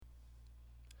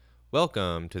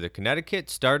Welcome to the Connecticut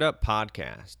Startup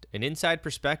Podcast, an inside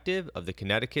perspective of the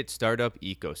Connecticut startup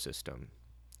ecosystem.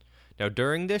 Now,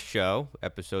 during this show,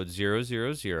 episode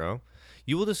 000,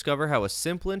 you will discover how a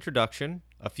simple introduction,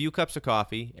 a few cups of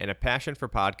coffee, and a passion for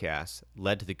podcasts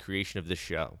led to the creation of this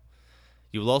show.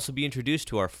 You will also be introduced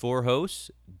to our four hosts,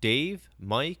 Dave,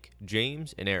 Mike,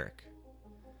 James, and Eric.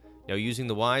 Now, using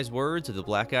the wise words of the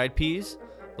Black Eyed Peas,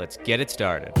 let's get it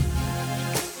started.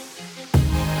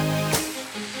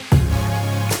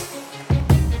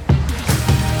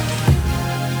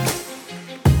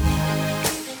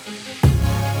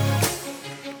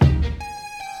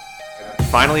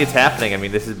 Finally, it's happening. I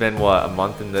mean, this has been a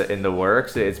month in the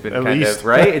works. It's been At kind least. of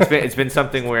right. It's been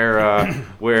something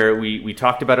where we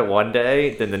talked about it one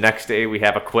day, then the next day we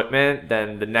have equipment,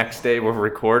 then the next day we're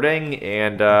recording,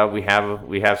 and we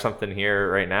have something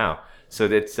here right now. So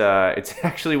it's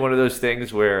actually one of those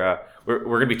things where we're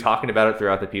going to be talking about it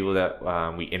throughout the people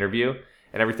that we interview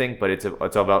and everything. But it's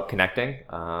all about connecting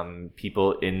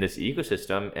people in this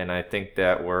ecosystem, and I think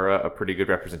that we're a pretty good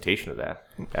representation of that,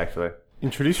 actually.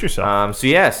 Introduce yourself.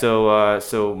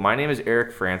 So my name is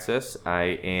Eric Francis.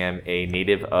 I am a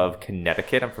native of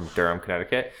Connecticut. I'm from Durham,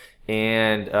 Connecticut.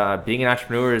 And being an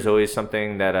entrepreneur is always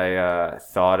something that I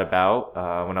thought about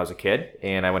when I was a kid.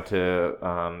 And I went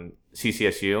to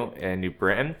CCSU in New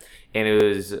Britain. And it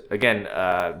was, again,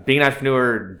 being an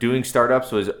entrepreneur, doing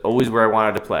startups was always where I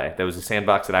wanted to play. That was the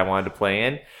sandbox that I wanted to play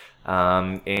in.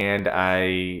 And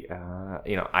I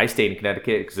stayed in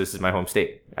Connecticut because this is my home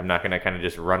state. I'm not going to kind of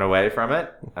just run away from it.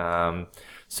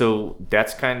 So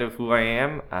that's kind of who I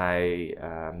am.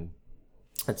 I've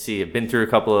been through a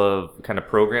couple of kind of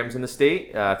programs in the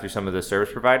state, through some of the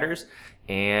service providers,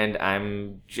 and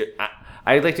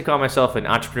I like to call myself an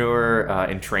entrepreneur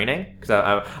in training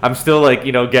because I'm still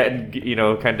getting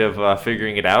kind of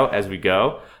figuring it out as we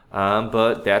go.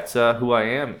 But that's who I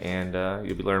am, and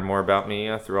you'll be learning more about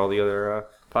me through all the other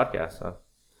podcasts. So.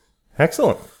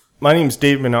 Excellent. My name's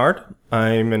Dave Menard.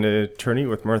 I'm an attorney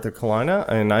with Martha Kalina,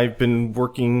 and I've been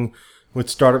working with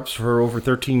startups for over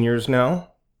 13 years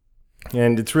now.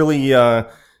 And it's really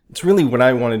what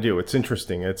I want to do. It's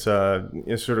interesting. It's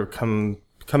sort of come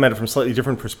at it from a slightly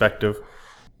different perspective.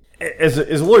 As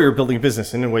a lawyer building a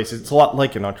business, in ways, it's a lot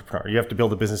like an entrepreneur. You have to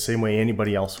build a business the same way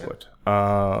anybody else would,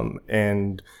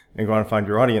 and go out and find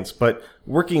your audience. But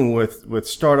working with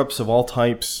startups of all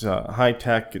types, high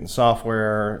tech and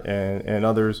software and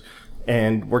others,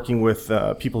 and working with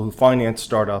people who finance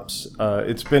startups,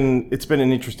 it's been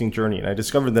an interesting journey. And I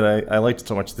discovered that I liked it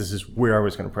so much. This is where I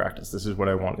was going to practice. This is what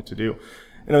I wanted to do.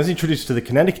 And I was introduced to the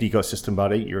Connecticut ecosystem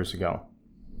about 8 years ago.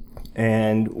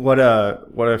 And what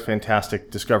a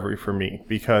fantastic discovery for me,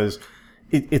 because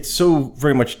it's so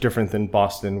very much different than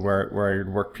Boston, where I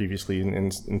had worked previously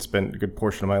and spent a good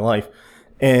portion of my life.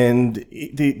 And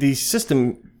the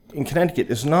system in Connecticut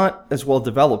is not as well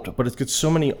developed, but it's got so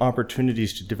many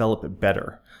opportunities to develop it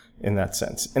better in that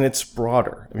sense. And it's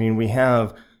broader. I mean, we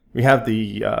have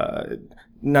the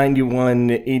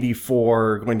 91,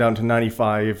 84, going down to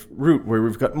 95 route, where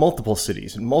we've got multiple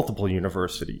cities and multiple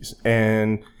universities,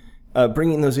 and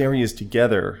bringing those areas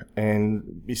together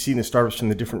and seeing the startups from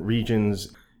the different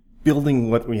regions building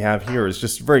what we have here is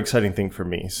just a very exciting thing for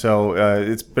me. So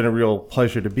it's been a real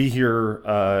pleasure to be here.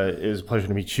 It was a pleasure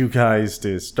to meet you guys,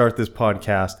 to start this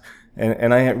podcast.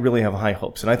 And I really have high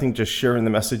hopes. And I think just sharing the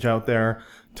message out there,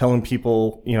 telling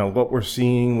people, what we're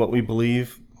seeing, what we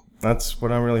believe, that's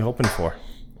what I'm really hoping for.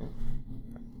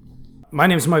 My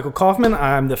name is Michael Kaufman.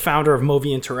 I'm the founder of Movi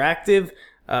Interactive.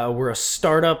 We're a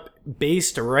startup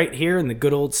based right here in the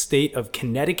good old state of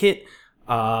Connecticut.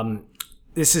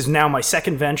 This is now my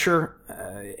second venture.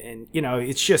 And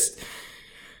it's just,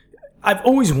 I've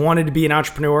always wanted to be an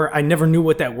entrepreneur. I never knew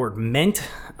what that word meant.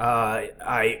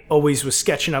 I always was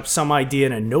sketching up some idea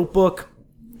in a notebook.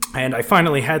 And I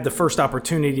finally had the first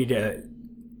opportunity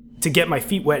to get my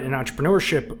feet wet in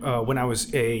entrepreneurship when I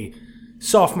was a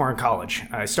sophomore in college.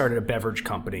 I started a beverage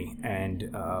company,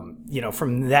 and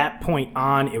from that point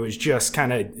on, it was just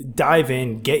kind of dive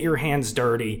in, get your hands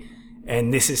dirty,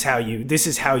 and this is how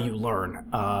you learn.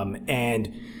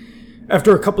 And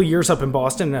after a couple years up in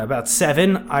Boston, about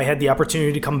 7, I had the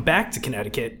opportunity to come back to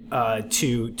Connecticut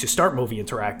to start Movi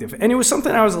Interactive, and it was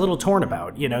something I was a little torn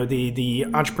about. The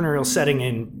entrepreneurial setting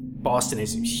in Boston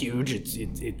is huge.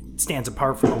 It stands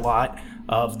apart from a lot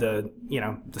of the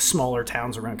smaller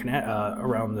towns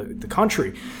around the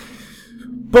country.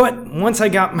 But once I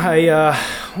got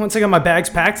my bags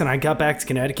packed and I got back to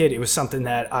Connecticut, it was something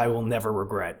that I will never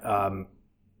regret.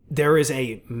 There is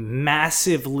a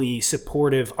massively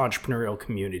supportive entrepreneurial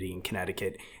community in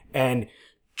Connecticut, and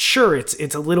sure,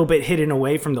 it's a little bit hidden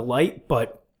away from the light,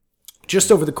 but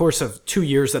just over the course of 2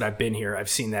 years that I've been here, I've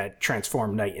seen that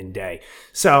transform night and day.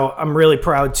 So I'm really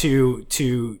proud to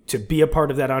be a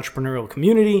part of that entrepreneurial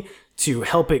community, to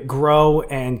help it grow,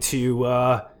 and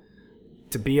to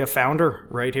be a founder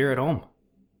right here at home.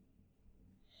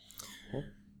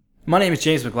 My name is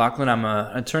James McLaughlin. I'm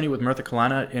an attorney with Murtha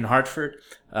Cullina in Hartford,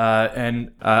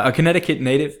 and a Connecticut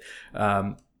native,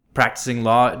 practicing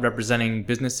law, representing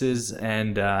businesses,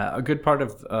 and a good part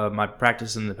of my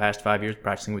practice in the past 5 years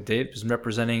practicing with Dave is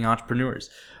representing entrepreneurs.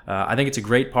 I think it's a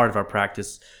great part of our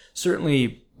practice.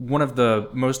 Certainly one of the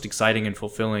most exciting and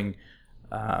fulfilling,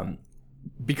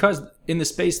 because in the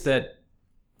space that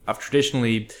I've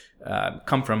traditionally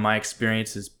come from, my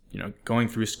experience is going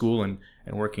through school and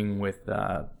working with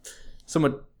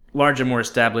somewhat larger, more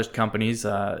established companies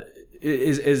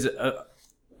is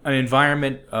an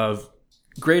environment of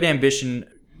great ambition,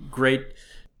 great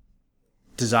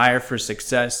desire for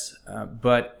success,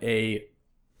 but a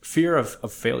fear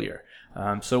of failure.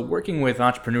 So working with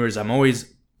entrepreneurs, I'm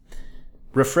always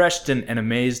refreshed and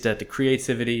amazed at the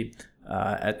creativity,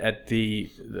 at the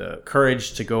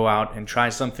courage to go out and try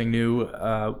something new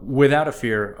without a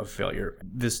fear of failure.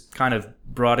 This kind of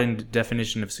broadened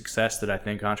definition of success that I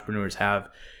think entrepreneurs have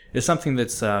is something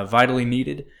that's vitally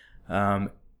needed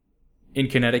in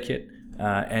Connecticut,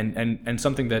 and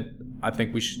something that I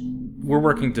think we're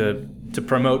working to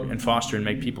promote and foster and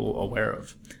make people aware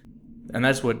of. And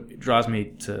that's what draws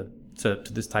me to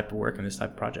this type of work and this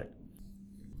type of project.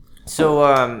 So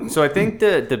I think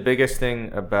the biggest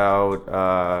thing about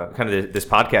kind of this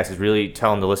podcast is really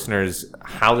telling the listeners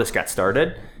how this got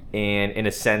started, and in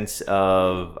a sense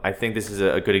of, I think this is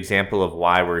a good example of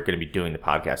why we're going to be doing the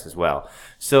podcast as well.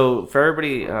 So for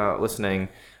everybody listening,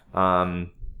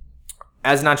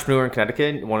 as an entrepreneur in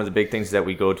Connecticut, one of the big things is that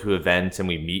we go to events and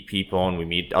we meet people and we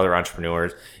meet other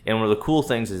entrepreneurs. And one of the cool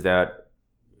things is that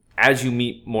as you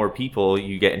meet more people,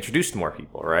 you get introduced to more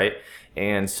people, right?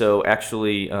 And so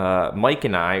actually, Mike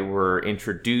and I were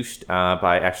introduced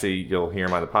by, actually, you'll hear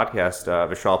him on the podcast,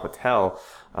 Vishal Patel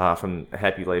from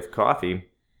Happy Life Coffee.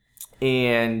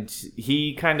 And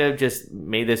he kind of just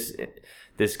made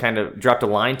this kind of dropped a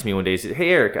line to me one day. He said, "Hey,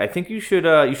 Eric, I think you should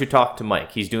talk to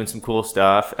Mike. He's doing some cool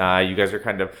stuff. You guys are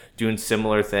kind of doing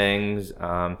similar things,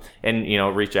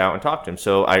 and reach out and talk to him."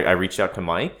 So I reached out to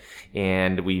Mike,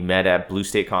 and we met at Blue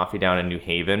State Coffee down in New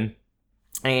Haven.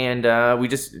 And we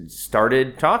just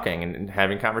started talking and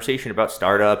having conversation about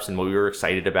startups and what we were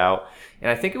excited about. And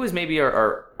I think it was maybe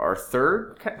our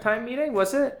third time meeting,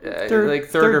 was it? Third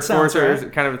or fourth,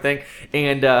 right? Kind of a thing.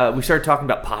 And we started talking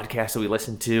about podcasts that we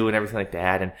listened to and everything like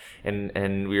that.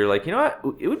 And we were like, you know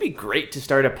what? It would be great to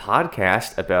start a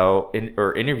podcast about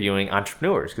or interviewing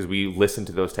entrepreneurs, because we listen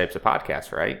to those types of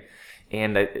podcasts, right?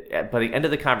 And by the end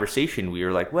of the conversation, we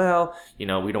were like, well, we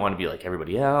don't want to be like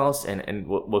everybody else. And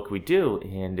what can we do?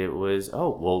 And it was,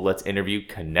 let's interview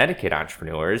Connecticut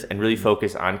entrepreneurs and really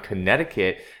focus on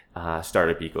Connecticut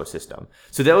startup ecosystem.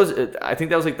 So I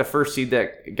think that was like the first seed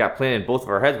that got planted in both of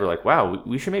our heads. We're like, wow,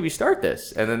 we should maybe start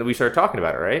this. And then we started talking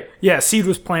about it, right? Yeah, seed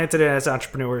was planted, and as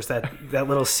entrepreneurs, that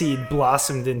little seed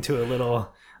blossomed into a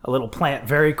little plant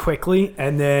very quickly.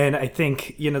 And then I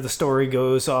think, the story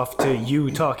goes off to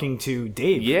you talking to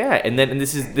Dave. Yeah. And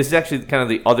this is actually kind of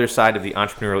the other side of the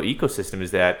entrepreneurial ecosystem,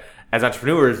 is that as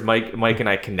entrepreneurs, Mike and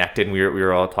I connected, and we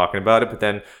were all talking about it. But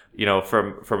then,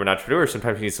 from an entrepreneur,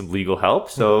 sometimes you need some legal help.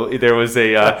 So there was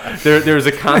there was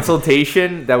a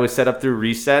consultation that was set up through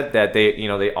Reset that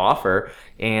they offer.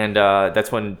 And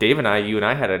that's when you and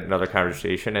I had another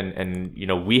conversation,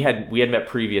 and we had met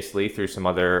previously through some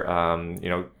other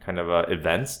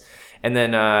events, and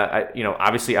then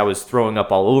obviously I was throwing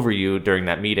up all over you during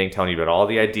that meeting, telling you about all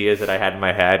the ideas that I had in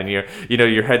my head, and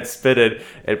your head spitted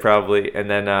it probably, and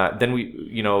then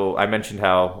I mentioned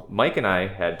how Mike and I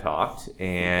had talked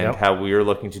and how we were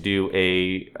looking to do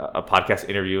a podcast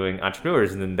interviewing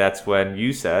entrepreneurs, and then that's when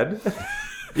you said.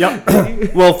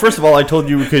 Yep. Well, first of all, I told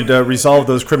you we could resolve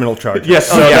those criminal charges. Yes.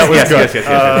 So that was good.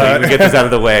 Yes. We get this out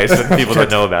of the way so that people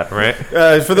don't know about them,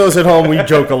 right? For those at home, we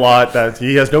joke a lot that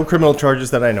he has no criminal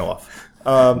charges that I know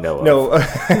of. No.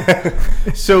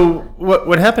 So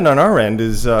what happened on our end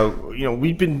is,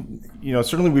 we've been,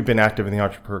 certainly we've been active in the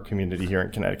entrepreneur community here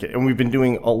in Connecticut, and we've been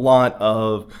doing a lot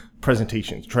of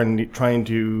presentations, trying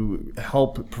to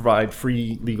help provide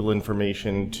free legal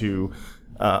information to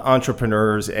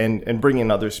entrepreneurs and bring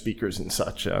in other speakers and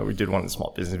such. We did one of the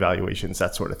small business valuations,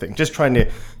 that sort of thing. Just trying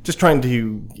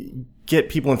to get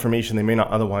people information they may not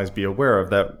otherwise be aware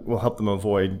of that will help them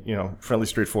avoid, fairly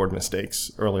straightforward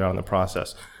mistakes early on in the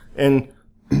process. And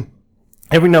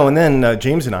every now and then,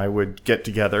 James and I would get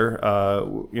together,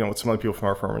 with some other people from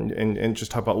our firm and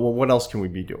just talk about, well, what else can we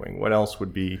be doing? What else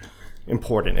would be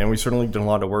important? And we certainly did a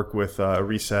lot of work with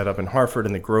Reset up in Hartford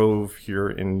and the Grove here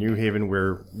in New Haven,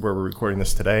 where we're recording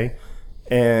this today.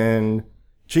 And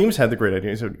James had the great idea.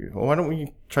 He said, well, why don't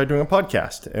we try doing a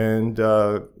podcast?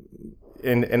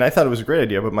 And I thought it was a great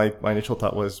idea, but my initial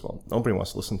thought was, well, nobody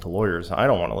wants to listen to lawyers. I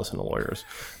don't want to listen to lawyers.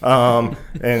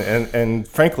 And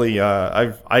frankly,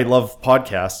 I love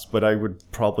podcasts, but I would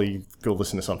probably go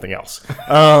listen to something else.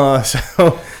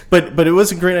 But it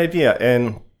was a great idea.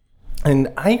 And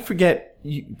I forget,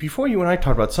 before you and I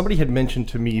talked about it, somebody had mentioned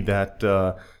to me that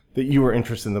you were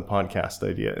interested in the podcast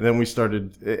idea. And then we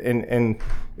started,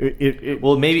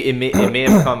 well, maybe it may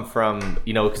have come from,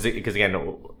 because again,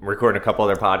 I'm recording a couple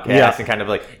other podcasts and kind of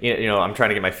like, I'm trying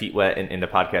to get my feet wet in the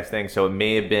podcast thing. So it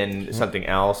may have been something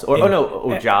else. Or,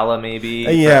 Ojala maybe.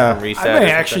 From Reset. I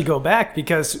may actually go back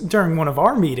because during one of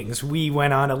our meetings, we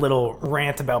went on a little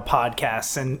rant about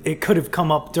podcasts and it could have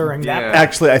come up during that.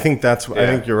 Actually, I think I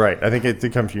think you're right. I think it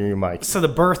did come from you, Mike. So the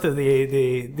birth of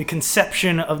the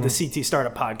conception of the CT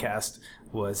Startup podcast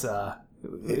was,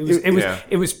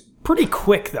 it was pretty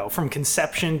quick though, from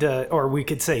conception to, or we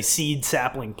could say seed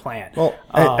sapling plant. Well,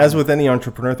 as with any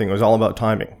entrepreneur thing, it was all about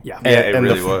timing. Yeah, it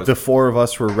really was. The four of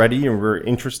us were ready and we were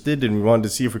interested and we wanted to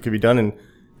see if it could be done. And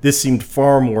this seemed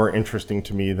far more interesting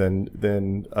to me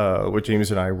than what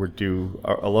James and I would do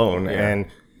alone. Yeah.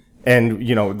 And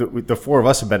the four of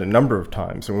us have met a number of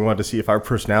times, and we wanted to see if our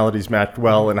personalities matched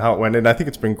well and how it went. And I think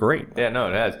it's been great. Yeah,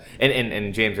 no, it has.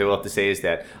 And James, I will have to say is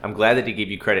that I'm glad that he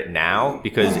gave you credit now,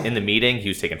 because in the meeting he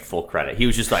was taking full credit. He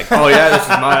was just like, "Oh yeah, this is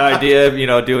my idea,"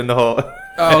 doing the whole.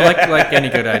 Oh, like any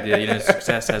good idea,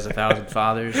 success has 1,000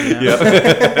 fathers.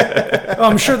 Yeah. Well,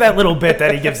 I'm sure that little bit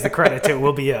that he gives the credit to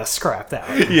will be scrapped out.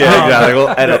 Yeah, exactly. We'll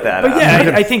edit that out. But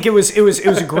yeah, I think it was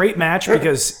a great match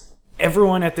because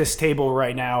everyone at this table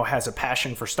right now has a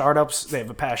passion for startups. They have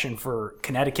a passion for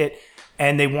Connecticut,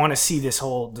 and they want to see the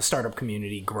startup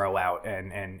community grow out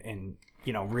and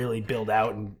really build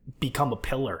out and become a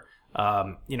pillar.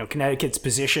 Connecticut's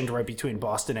positioned right between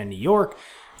Boston and New York,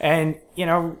 and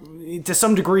to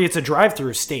some degree it's a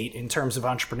drive-through state in terms of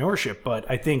entrepreneurship. But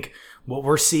I think what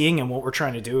we're seeing and what we're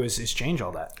trying to do is change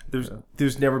all that.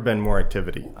 There's never been more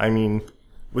activity. I mean,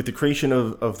 with the creation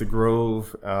of the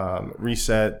Grove,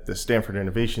 Reset, the Stanford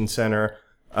Innovation Center,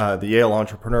 the Yale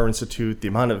Entrepreneur Institute, the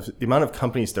amount of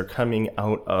companies that are coming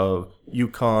out of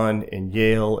UConn and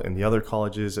Yale and the other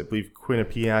colleges, I believe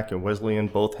Quinnipiac and Wesleyan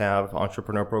both have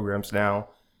entrepreneur programs now.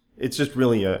 It's just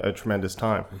really a tremendous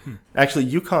time. Mm-hmm.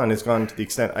 Actually, UConn has gone to the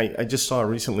extent, I just saw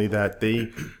recently that they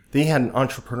had an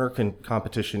entrepreneur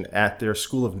competition at their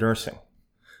School of Nursing.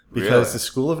 Because the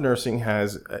School of Nursing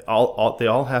has, they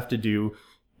all have to do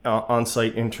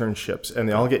on-site internships, and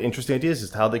they all get interesting ideas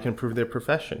as to how they can improve their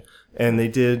profession. And they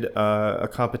did a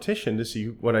competition to see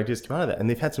what ideas came out of that, and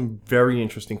they've had some very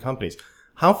interesting companies.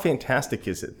 How fantastic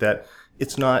is it that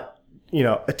it's not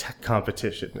a tech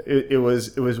competition? It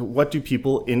was what do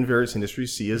people in various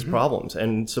industries see as problems,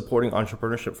 and supporting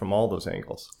entrepreneurship from all those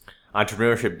angles.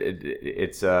 Entrepreneurship,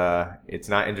 it's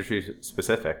not industry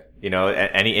specific.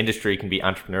 Any industry can be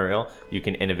entrepreneurial. You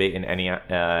can innovate in any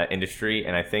industry,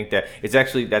 and I think that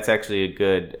that's actually a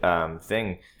good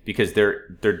thing, because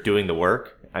they're doing the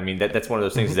work. I mean, that's one of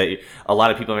those things that a lot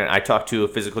of people. I talked to a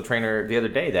physical trainer the other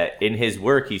day that in his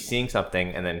work he's seeing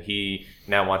something, and then he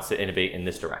now wants to innovate in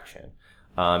this direction,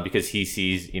 because he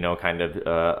sees kind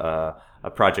of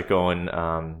a project going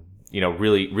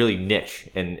really niche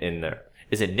in there.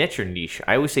 Is it niche or niche?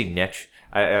 I always say niche.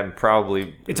 I'm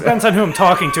probably... It depends on who I'm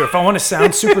talking to. If I want to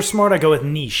sound super smart, I go with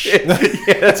niche. Yeah,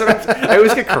 that's what I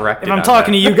always get corrected. If I'm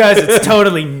talking to you guys, it's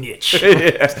totally niche.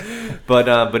 Yeah. But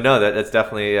no, that's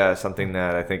definitely something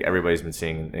that I think everybody's been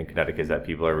seeing in Connecticut, is that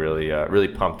people are really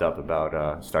pumped up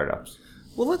about startups.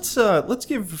 Well, let's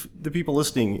give the people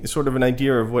listening sort of an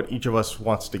idea of what each of us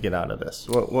wants to get out of this.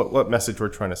 What message we're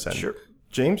trying to send. Sure.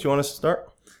 James, you want us to start?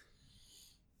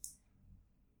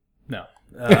 No.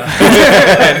 No.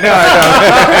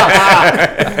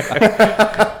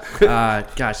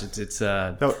 Gosh, it's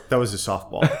that was a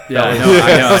softball. Yeah, I know.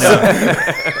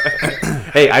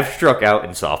 Hey, I've struck out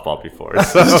in softball before.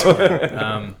 So.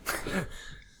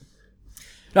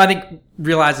 No, I think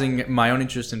realizing my own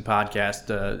interest in podcast,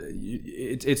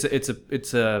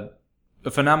 it's a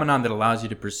phenomenon that allows you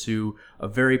to pursue a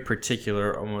very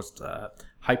particular, almost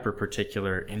hyper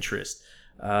particular interest.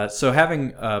 So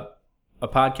having a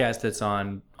podcast that's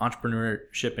on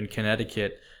entrepreneurship in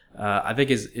Connecticut, I think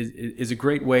is a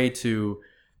great way to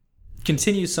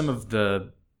continue some of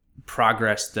the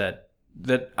progress that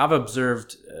that I've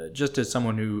observed just as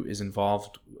someone who is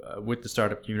involved with the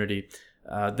startup community,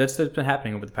 that's been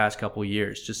happening over the past couple of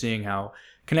years. Just seeing how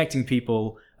connecting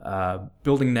people,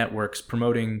 building networks,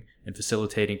 promoting and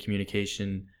facilitating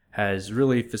communication has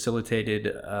really facilitated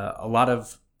a lot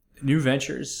of new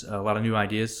ventures, a lot of new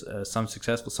ideas, some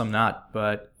successful, some not,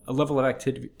 but a level of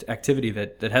activity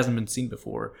that hasn't been seen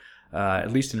before,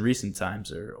 at least in recent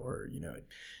times, or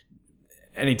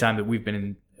any time that we've been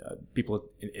in. People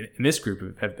in this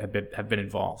group have been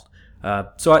involved.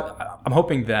 So I'm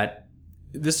hoping that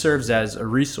this serves as a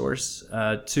resource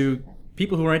to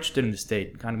people who are interested in the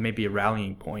state, kind of maybe a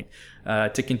rallying point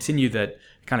to continue that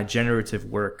kind of generative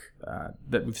work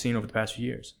that we've seen over the past few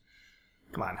years.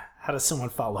 Come on, how does someone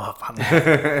follow up on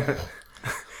that?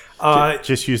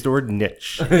 Just use the word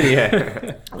niche.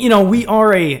 Yeah. We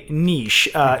are a niche.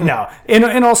 No,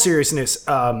 in all seriousness,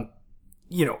 I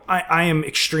am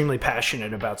extremely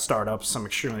passionate about startups. I'm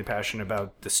extremely passionate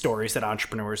about the stories that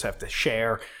entrepreneurs have to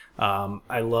share.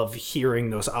 I love hearing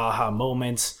those aha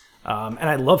moments. And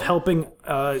I love helping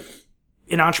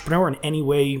an entrepreneur in any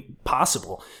way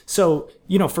possible. So,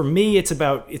 for me, it's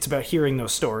about hearing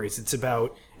those stories. It's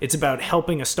about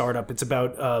helping a startup. It's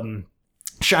about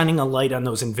shining a light on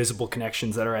those invisible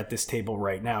connections that are at this table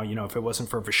right now. If it wasn't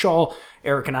for Vishal,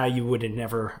 Eric, and I, you would have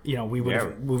never, we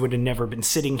would have never been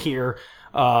sitting here.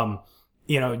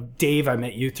 Dave, I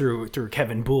met you through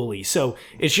Kevin Booley. So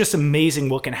it's just amazing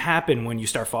what can happen when you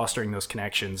start fostering those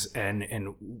connections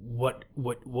and what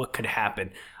could happen.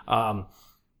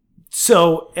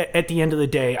 So at the end of the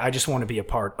day, I just want to be a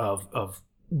part of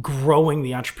growing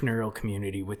the entrepreneurial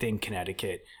community within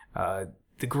Connecticut.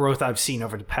 The growth I've seen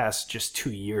over the past just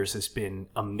 2 years has been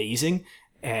amazing.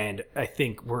 And I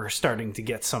think we're starting to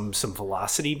get some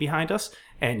velocity behind us.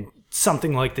 And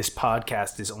something like this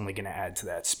podcast is only going to add to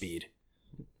that speed.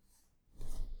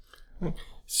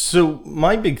 So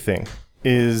my big thing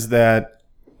is that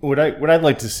what I'd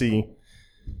like to see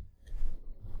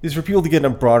is for people to get a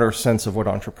broader sense of what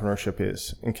entrepreneurship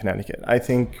is in Connecticut. I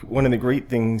think one of the great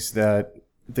things that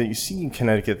you see in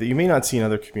Connecticut that you may not see in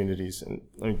other communities, and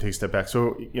let me take a step back.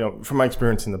 So, from my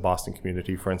experience in the Boston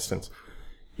community, for instance,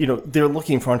 they're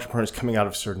looking for entrepreneurs coming out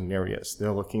of certain areas.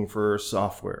 They're looking for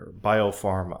software,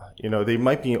 biopharma. They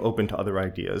might be open to other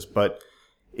ideas, but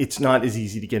it's not as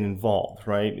easy to get involved,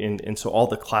 right? And so all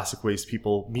the classic ways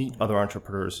people meet other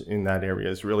entrepreneurs in that area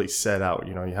is really set out.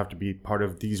 You have to be part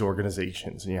of these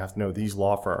organizations, and you have to know these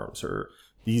law firms or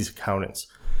these accountants.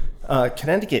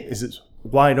 Connecticut is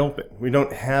wide open. We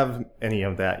don't have any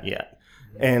of that yet.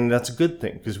 And that's a good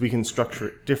thing because we can structure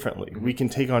it differently. We can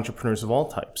take entrepreneurs of all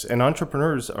types. And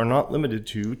entrepreneurs are not limited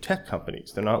to tech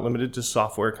companies. They're not limited to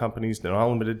software companies. They're not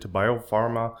limited to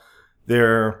biopharma.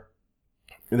 They're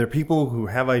people who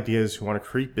have ideas, who want to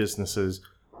create businesses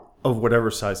of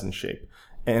whatever size and shape.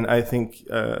 And I think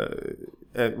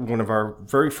one of our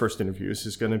very first interviews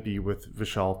is going to be with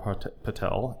Vishal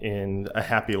Patel in A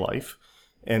Happy Life,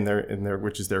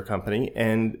 which is their company.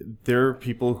 And they're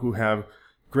people who have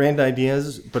grand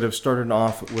ideas, but have started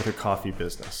off with a coffee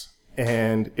business.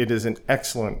 And it is an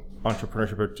excellent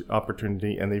entrepreneurship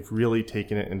opportunity, and they've really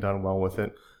taken it and done well with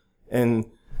it. And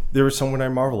there is someone I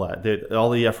marvel at, that all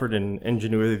the effort and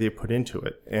ingenuity they put into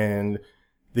it. And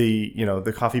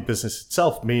the coffee business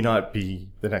itself may not be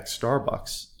the next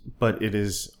Starbucks, but it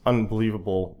is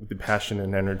unbelievable the passion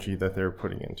and energy that they're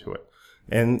putting into it.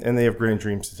 And they have grand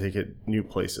dreams to take it new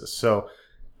places. So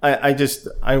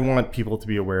I want people to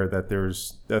be aware that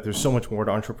there's so much more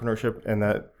to entrepreneurship, and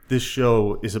that this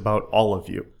show is about all of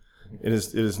you. It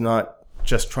is not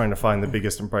just trying to find the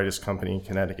biggest and brightest company in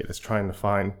Connecticut. It's trying to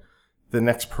find the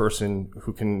next person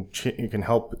who can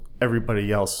help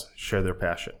everybody else share their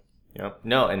passion. Yeah,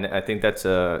 no, and I think that's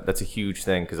a huge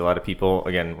thing, because a lot of people,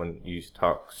 again, when you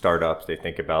talk startups, they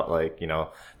think about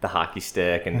the hockey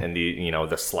stick and the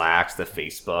the Slacks, the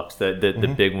Facebooks,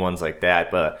 the big ones like that.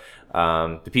 But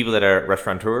the people that are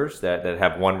restaurateurs that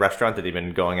have one restaurant that they've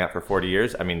been going at for 40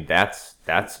 years, I mean, that's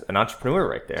an entrepreneur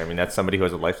right there. I mean, that's somebody who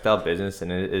has a lifestyle business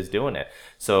and is doing it.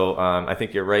 So I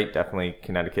think you're right. Definitely,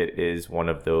 Connecticut is one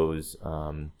of those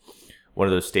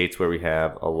states where we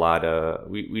have a lot of,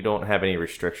 we don't have any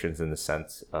restrictions in the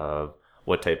sense of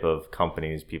what type of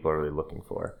companies people are really looking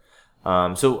for.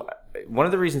 So one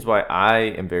of the reasons why I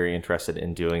am very interested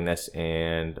in doing this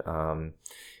is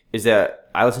that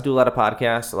I listen to a lot of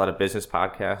podcasts, a lot of business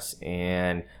podcasts,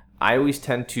 and I always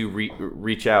tend to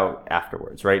reach out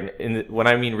afterwards, right? And when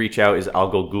I mean reach out is I'll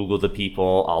go Google the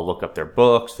people, I'll look up their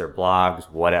books, their blogs,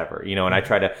 whatever, you know, and I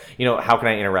try to, you know, how can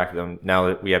I interact with them? Now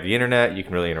that we have the internet, you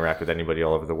can really interact with anybody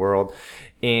all over the world.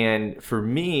 And for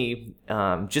me,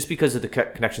 just because of the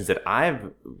connections that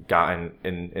I've gotten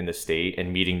in the state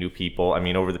and meeting new people, I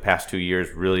mean, over the past 2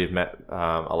 years, really have met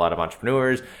a lot of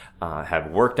entrepreneurs, have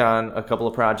worked on a couple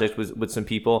of projects with some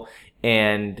people.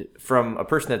 And from a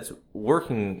person that's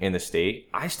working in the state,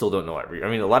 I still don't know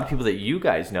a lot of people that you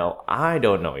guys know, I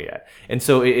don't know yet. And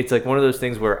so it's like one of those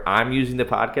things where I'm using the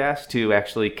podcast to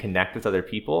actually connect with other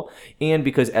people. And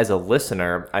because as a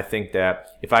listener, I think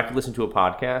that if I could listen to a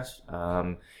podcast,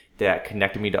 that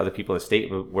connected me to other people in the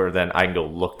state where then I can go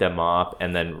look them up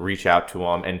and then reach out to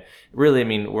them. And really, I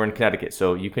mean, we're in Connecticut,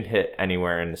 so you can hit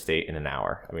anywhere in the state in an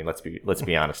hour. I mean, let's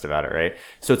be honest about it, right?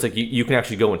 So it's like you can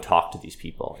actually go and talk to these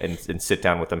people and sit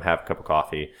down with them, have a cup of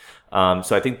coffee.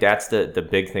 So I think that's the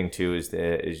big thing too,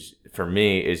 is for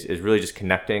me is really just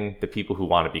connecting the people who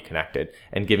want to be connected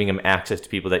and giving them access to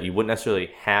people that you wouldn't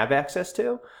necessarily have access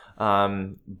to.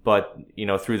 But you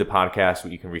know, through the podcast,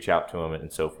 you can reach out to them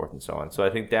and so forth and so on. So I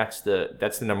think that's the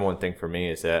number one thing for me,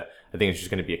 is that I think it's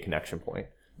just going to be a connection point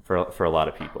for a lot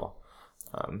of people.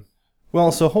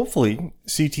 Well, so hopefully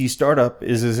CT Startup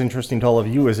is as interesting to all of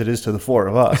you as it is to the four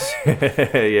of us.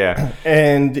 Yeah.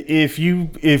 And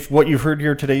if what you've heard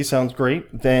here today sounds great,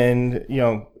 then, you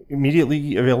know,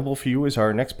 immediately available for you is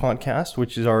our next podcast,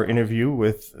 which is our interview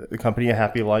with the company A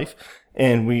Happy Life.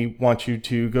 And we want you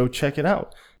to go check it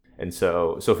out. And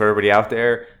so for everybody out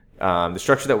there, the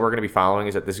structure that we're going to be following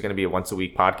is that this is going to be a once a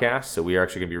week podcast. So we are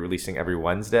actually going to be releasing every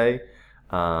Wednesday.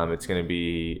 It's going to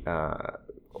be,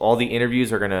 all the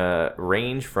interviews are going to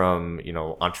range from, you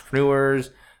know,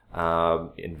 entrepreneurs,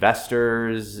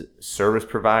 investors, service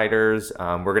providers.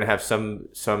 We're going to have some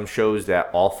shows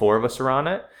that all four of us are on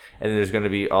it. And then there's going to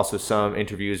be also some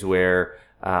interviews where,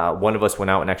 one of us went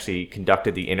out and actually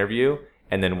conducted the interview.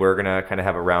 And then we're going to kind of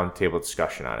have a roundtable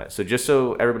discussion on it. So just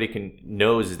so everybody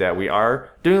knows that we are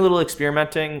doing a little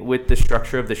experimenting with the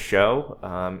structure of the show,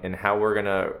 and how we're going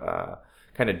to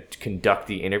kind of conduct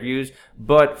the interviews.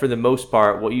 But for the most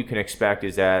part, what you can expect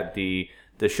is that the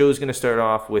show is going to start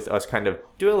off with us kind of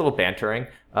doing a little bantering,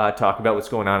 talk about what's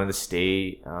going on in the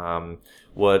state,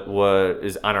 what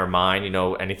is on our mind, you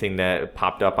know, anything that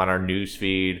popped up on our news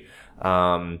feed.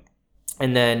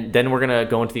 And then we're going to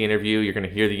go into the interview. You're going to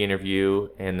hear the interview.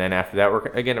 And then after that, we're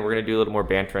going to do a little more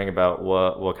bantering about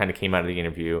what kind of came out of the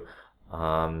interview,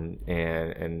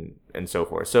 and so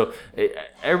forth. So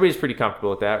everybody's pretty comfortable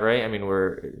with that, right? I mean,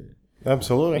 we're...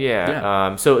 Absolutely.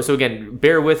 Yeah. So again,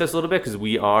 bear with us a little bit, because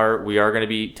we are going to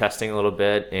be testing a little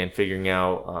bit and figuring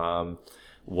out,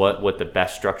 what the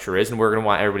best structure is. And we're going to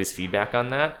want everybody's feedback on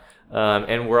that.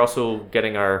 And we're also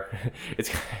getting it's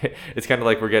kind of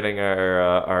like we're getting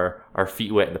our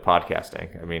feet wet in the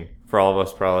podcasting. I mean, for all of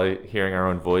us, probably hearing our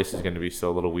own voice is going to be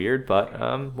still a little weird, but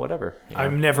whatever. You know?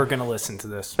 I'm never going to listen to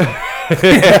this. No,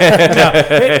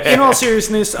 in all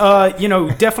seriousness, you know,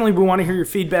 definitely we want to hear your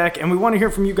feedback, and we want to hear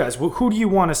from you guys. Who do you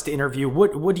want us to interview?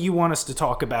 What do you want us to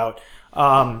talk about?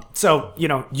 So, you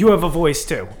know, you have a voice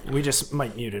too. We just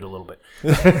might mute it a little bit.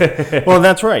 Well,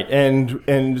 that's right.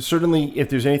 And certainly if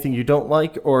there's anything you don't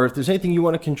like, or if there's anything you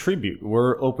want to contribute,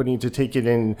 we're opening to take it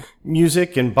in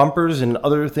music and bumpers and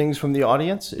other things from the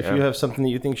audience. If you have something that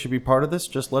you think should be part of this,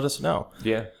 just let us know.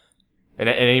 Yeah. And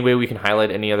any way we can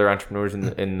highlight any other entrepreneurs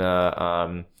in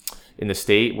the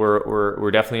state,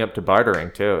 we're definitely up to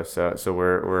bartering too. So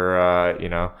we're you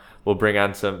know, we'll bring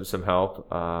on some help,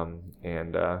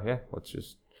 and let's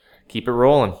just keep it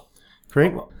rolling.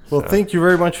 Great. Well, thank you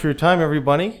very much for your time,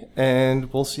 everybody,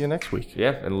 and we'll see you next week.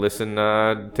 Yeah, and listen,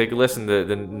 take a listen.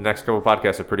 The next couple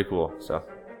podcasts are pretty cool. So.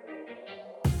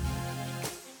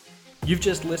 You've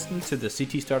just listened to the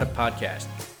CT Startup Podcast.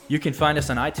 You can find us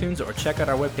on iTunes or check out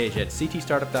our webpage at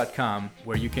ctstartup.com,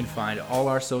 where you can find all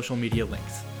our social media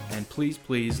links. And please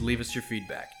leave us your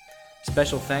feedback.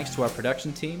 Special thanks to our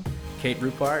production team, Kate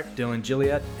Rupart, Dylan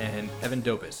Gilliatt, and Evan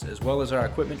Dobis, as well as our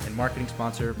equipment and marketing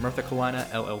sponsor, Mirtha Kalina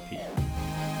LLP.